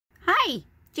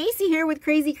JC here with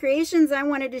Crazy Creations. I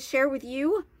wanted to share with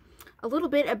you a little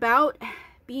bit about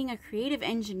being a creative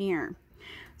engineer.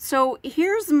 So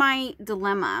here's my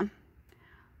dilemma.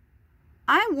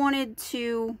 I wanted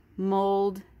to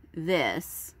mold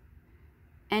this,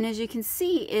 and as you can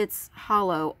see, it's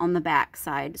hollow on the back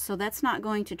side, so that's not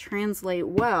going to translate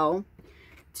well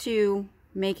to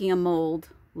making a mold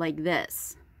like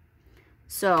this.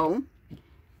 So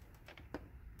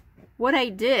what I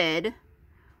did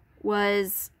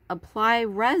was apply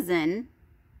resin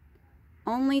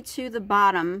only to the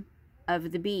bottom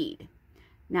of the bead.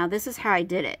 Now this is how I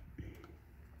did it.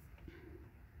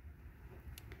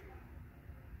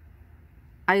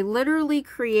 I literally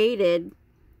created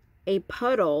a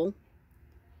puddle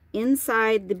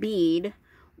inside the bead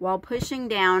while pushing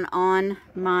down on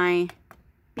my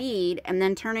bead and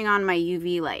then turning on my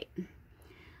UV light.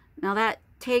 Now that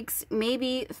takes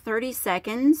maybe 30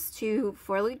 seconds to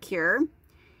fully cure.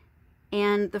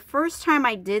 And the first time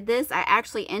I did this, I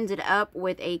actually ended up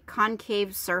with a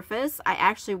concave surface. I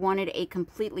actually wanted a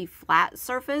completely flat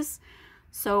surface.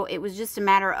 So it was just a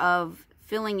matter of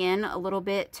filling in a little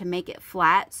bit to make it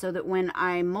flat so that when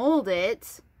I mold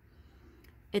it,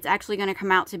 it's actually going to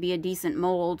come out to be a decent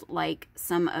mold like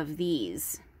some of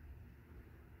these.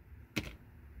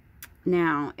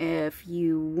 Now, if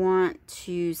you want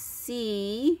to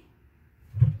see,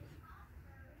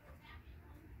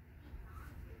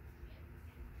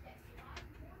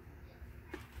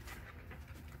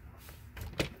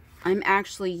 I'm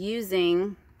actually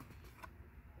using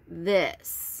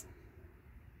this.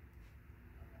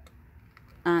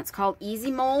 It's called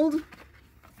Easy Mold.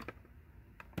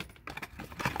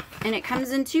 And it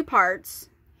comes in two parts.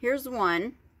 Here's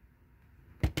one.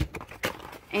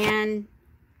 And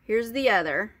here's the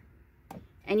other.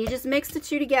 And you just mix the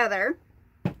two together.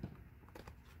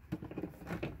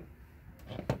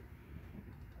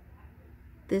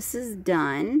 This is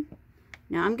done.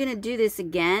 Now I'm going to do this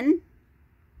again.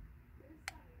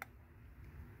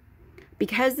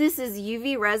 Because this is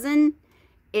UV resin,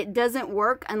 it doesn't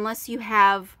work unless you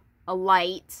have a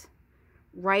light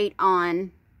right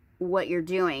on what you're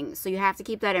doing. So you have to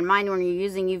keep that in mind when you're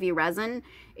using UV resin.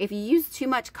 If you use too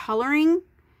much coloring,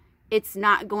 it's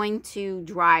not going to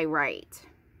dry right.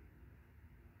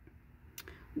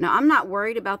 Now I'm not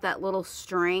worried about that little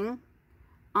string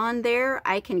on there.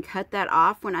 I can cut that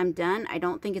off when I'm done. I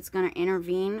don't think it's going to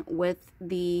intervene with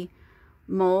the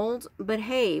mold, but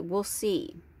hey, we'll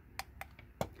see.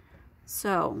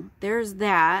 So there's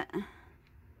that.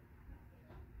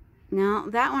 Now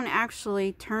that one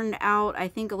actually turned out, I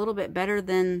think, a little bit better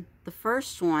than the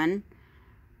first one.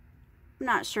 I'm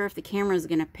not sure if the camera is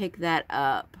going to pick that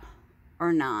up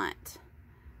or not.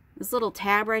 This little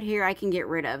tab right here I can get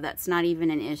rid of. That's not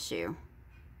even an issue.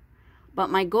 But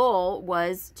my goal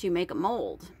was to make a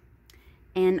mold.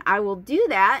 And I will do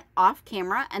that off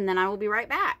camera and then I will be right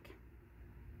back.